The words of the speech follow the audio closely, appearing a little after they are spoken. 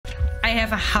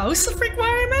have a house of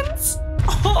requirements?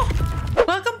 Oh,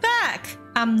 welcome back.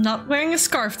 I'm not wearing a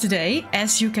scarf today.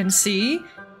 As you can see,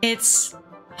 it's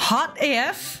hot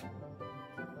AF.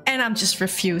 And I'm just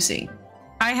refusing.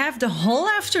 I have the whole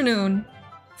afternoon.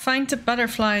 Find the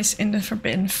butterflies in the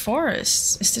Forbidden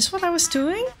Forest. Is this what I was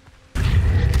doing?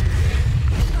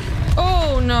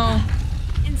 Oh no.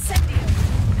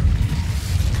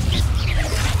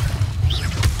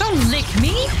 Don't lick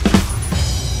me!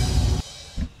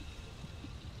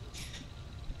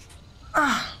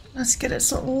 Let's get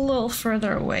it a little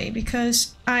further away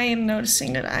because I am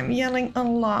noticing that I'm yelling a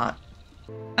lot.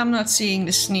 I'm not seeing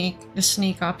the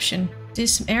sneak option.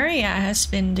 This area has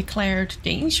been declared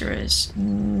dangerous.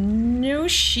 No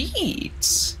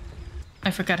sheets.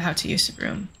 I forgot how to use the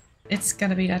broom. It's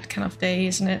gonna be that kind of day,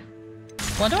 isn't it?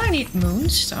 What do I need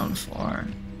moonstone for?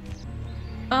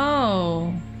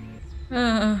 Oh.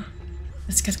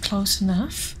 Let's get close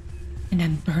enough and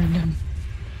then burn them.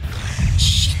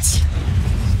 Shit.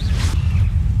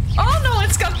 Oh no,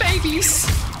 it's got babies.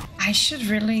 I should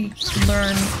really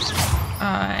learn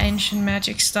ancient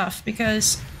magic stuff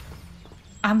because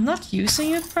I'm not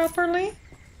using it properly.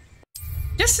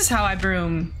 This is how I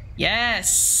broom.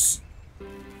 Yes.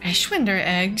 Ashwinder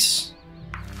eggs.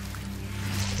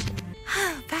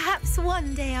 Perhaps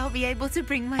one day I'll be able to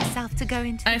bring myself to go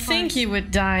into the I think you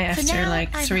would die after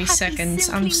like 3 seconds.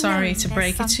 I'm sorry to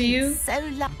break it to you.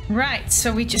 Right,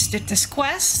 so we just did this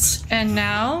quest and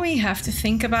now we have to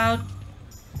think about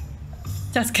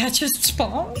that cat just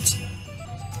spawned.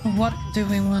 What do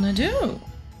we want to do?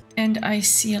 And I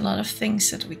see a lot of things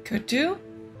that we could do.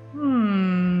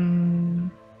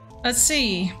 Let's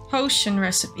see. Potion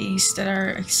recipes that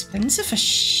are expensive as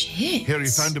shit. Here you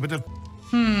found a bit of...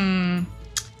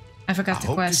 I forgot the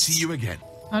quest. Hope to see you again.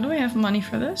 How do we have money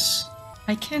for this?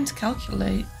 I can't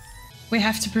calculate. We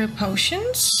have to brew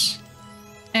potions.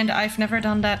 And I've never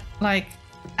done that, like,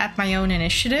 at my own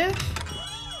initiative.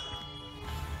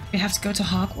 We have to go to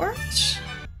Hogwarts.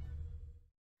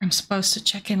 I'm supposed to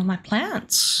check in on my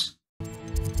plants.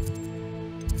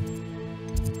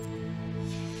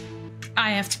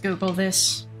 I have to Google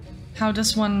this. How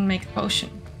does one make a potion?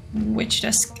 Which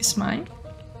desk is mine?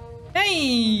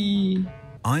 Hey!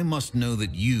 I must know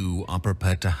that you are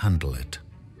prepared to handle it.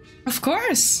 Of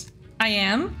course, I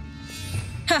am.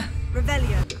 Huh.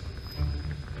 Rebellion.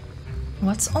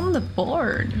 What's on the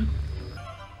board?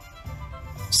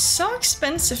 So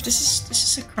expensive. This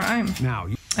is a crime. Now,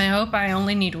 I hope I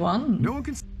only need one. no one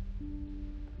can...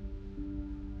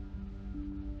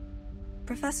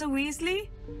 Professor Weasley?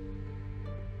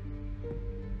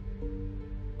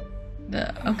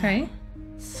 Okay.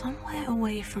 Somewhere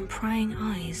away from prying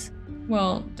eyes.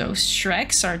 Well, those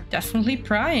Shreks are definitely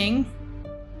prying.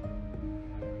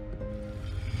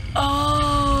 Oh!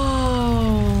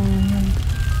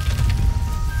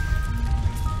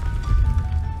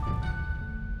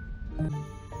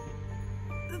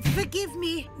 Forgive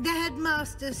me, the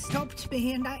headmaster stopped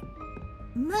me and I...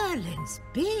 Merlin's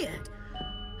beard.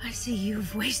 I see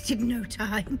you've wasted no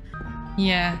time.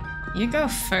 Yeah, you go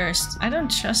first. I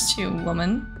don't trust you,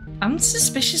 woman. I'm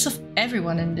suspicious of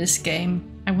everyone in this game.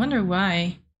 I wonder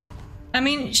why. I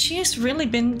mean, she has really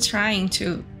been trying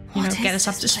to, you know, get us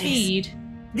up to speed.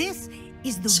 This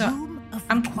is the room of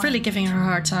I'm really giving her a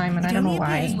hard time and I don't know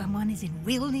why. When one is in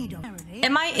real need of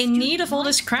Am I in need of all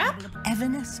this crap?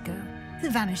 Evanesco, the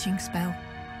vanishing spell.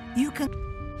 You can...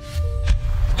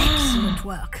 Excellent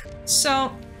work.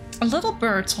 So, a little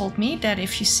bird told me that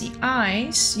if you see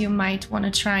eyes, you might want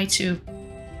to try to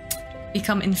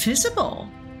become invisible.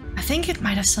 I think it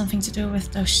might have something to do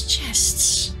with those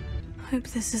chests. Hope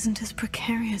this isn't as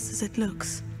precarious as it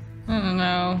looks. I don't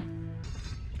know.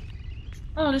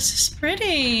 Oh, this is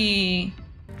pretty.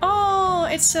 Oh,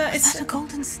 it's a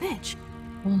golden snitch.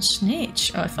 Golden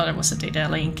snitch. Oh, I thought it was a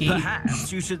Daedalian.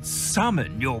 Perhaps you should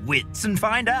summon your wits and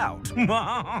find out.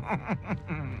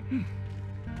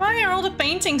 Why are all the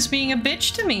paintings being a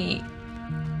bitch to me?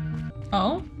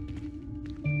 Oh.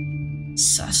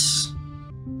 Sus.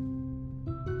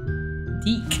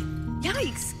 Deek.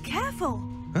 Yikes, careful.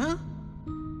 Huh?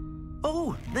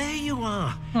 Oh, there you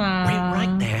are. Aww. Wait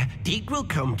right there. Deke will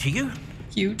come to you.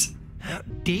 Cute.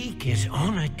 Deke is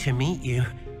honored to meet you.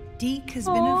 Deke has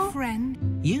been a friend.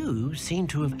 You seem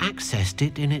to have accessed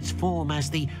it in its form as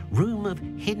the Room of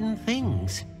Hidden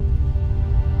Things.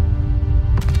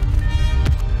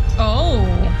 Oh.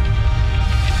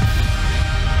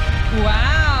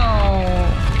 Wow.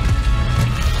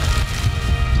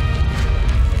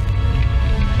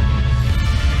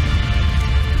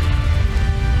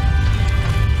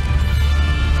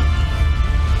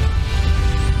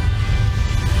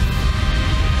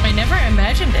 I never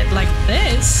imagined it like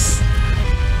this.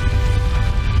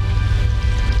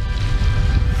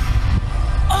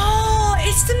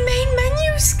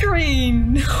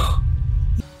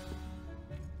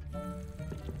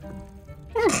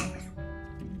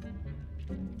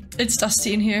 It's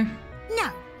dusty in here.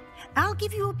 Now, I'll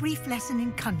give you a brief lesson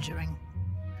in conjuring.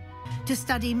 To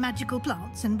study magical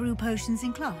plants and brew potions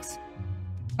in class.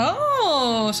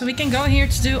 Oh, so we can go here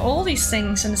to do all these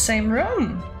things in the same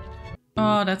room.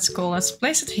 Oh, that's cool. Let's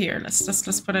place it here.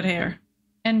 Let's put it here.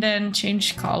 And then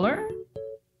change color.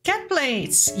 Cat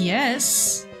plates.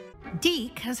 Yes.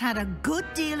 Deke has had a good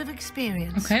deal of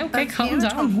experience. Okay, both calm here at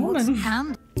down, Hogwarts woman.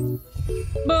 And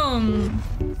Boom.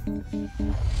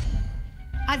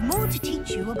 I've more to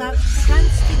teach you about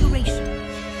transfiguration,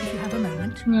 if you have a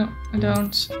moment. No, I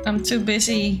don't. I'm too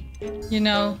busy, you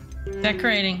know,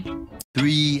 decorating.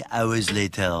 3 hours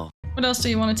later. What else do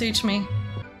you want to teach me?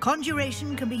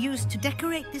 Conjuration can be used to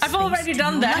decorate this I've space already to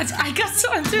done your that. liking. I got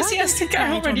so enthusiastic.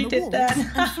 I already did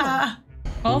that.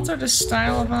 Alter the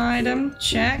style of an item.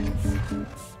 Check.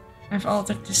 I've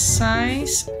altered the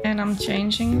size and I'm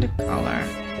changing the color.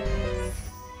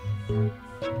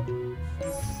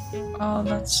 Oh,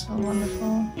 that's so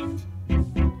wonderful.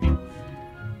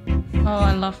 Oh,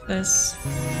 I love this.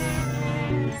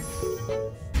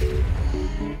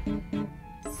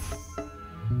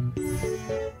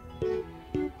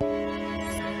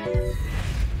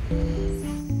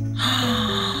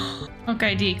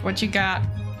 Okay, Deke, what you got?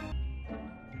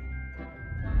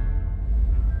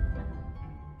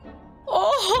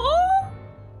 Oh!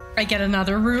 I get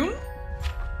another room.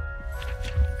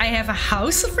 I have a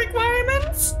house of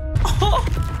requirements. Oh!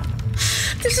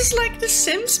 This is like The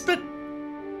Sims, but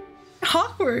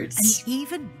Hogwarts. And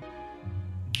even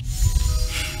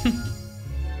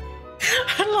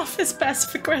I love his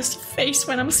passive-aggressive face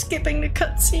when I'm skipping the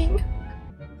cutscene.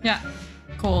 Yeah,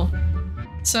 cool.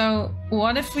 So,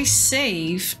 what if we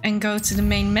save and go to the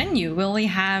main menu? Will we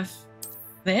have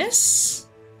this?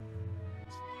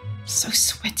 So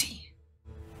sweaty.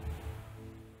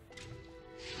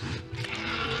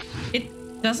 It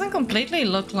doesn't completely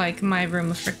look like my room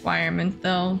of requirement,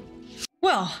 though.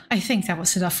 Well, I think that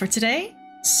was enough for today.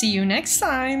 See you next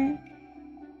time!